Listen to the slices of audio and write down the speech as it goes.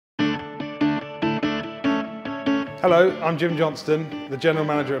Hello, I'm Jim Johnstone, the General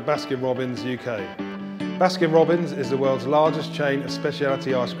Manager at Baskin-Robbins UK. Baskin-Robbins is the world's largest chain of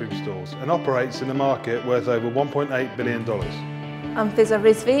specialty ice cream stores and operates in a market worth over $1.8 billion. I'm Fiza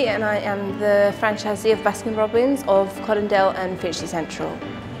Rizvi and I am the franchisee of Baskin-Robbins of Cottondale and Finchley Central.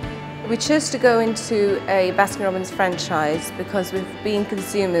 We chose to go into a Baskin-Robbins franchise because we've been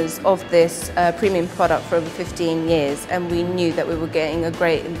consumers of this premium product for over 15 years and we knew that we were getting a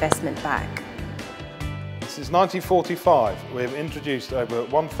great investment back. Since 1945, we have introduced over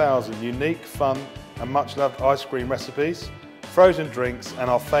 1,000 unique, fun and much loved ice cream recipes, frozen drinks and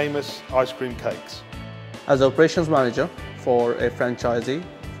our famous ice cream cakes. As operations manager for a franchisee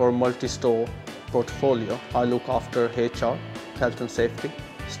for a multi-store portfolio, I look after HR, health and safety,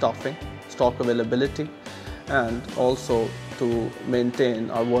 staffing, stock availability, and also to maintain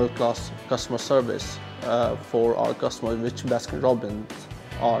our world-class customer service for our customers, which Baskin-Robbins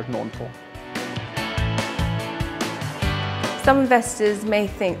are known for. Some investors may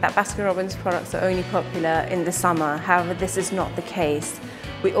think that Baskin-Robbins products are only popular in the summer, however this is not the case.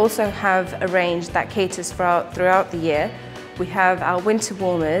 We also have a range that caters throughout the year. We have our winter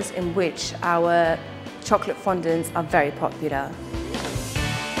warmers in which our chocolate fondants are very popular.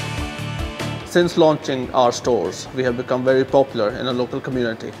 Since launching our stores, we have become very popular in a local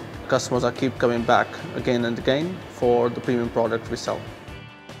community. Customers keep coming back again and again for the premium product we sell.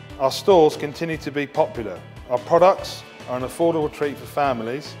 Our stores continue to be popular. Our products are an affordable treat for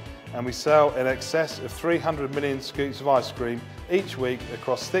families and we sell in excess of 300 million scoops of ice cream each week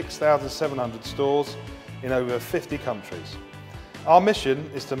across 6,700 stores in over 50 countries. Our mission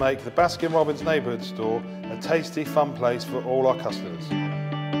is to make the Baskin-Robbins neighbourhood store a tasty, fun place for all our customers.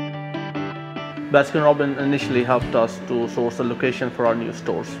 Baskin-Robbins initially helped us to source a location for our new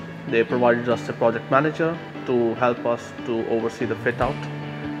stores. They provided us a project manager to help us to oversee the fit out,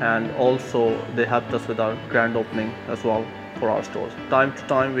 and also they helped us with our grand opening as well for our stores. Time to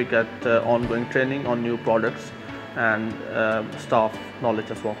time we get ongoing training on new products and staff knowledge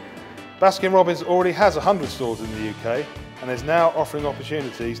as well. Baskin-Robbins already has 100 stores in the UK and is now offering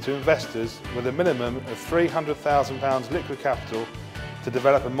opportunities to investors with a minimum of £300,000 liquid capital to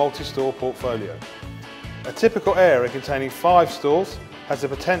develop a multi-store portfolio. A typical area containing 5 stores has the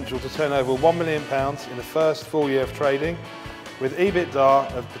potential to turn over £1 million in the first full year of trading, with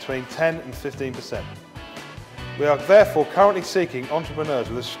EBITDA of between 10 and 15%. We are therefore currently seeking entrepreneurs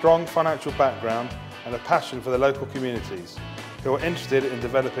with a strong financial background and a passion for the local communities who are interested in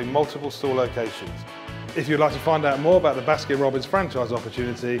developing multiple store locations. If you'd like to find out more about the Baskin-Robbins franchise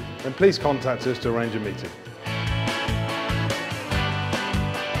opportunity, then please contact us to arrange a meeting.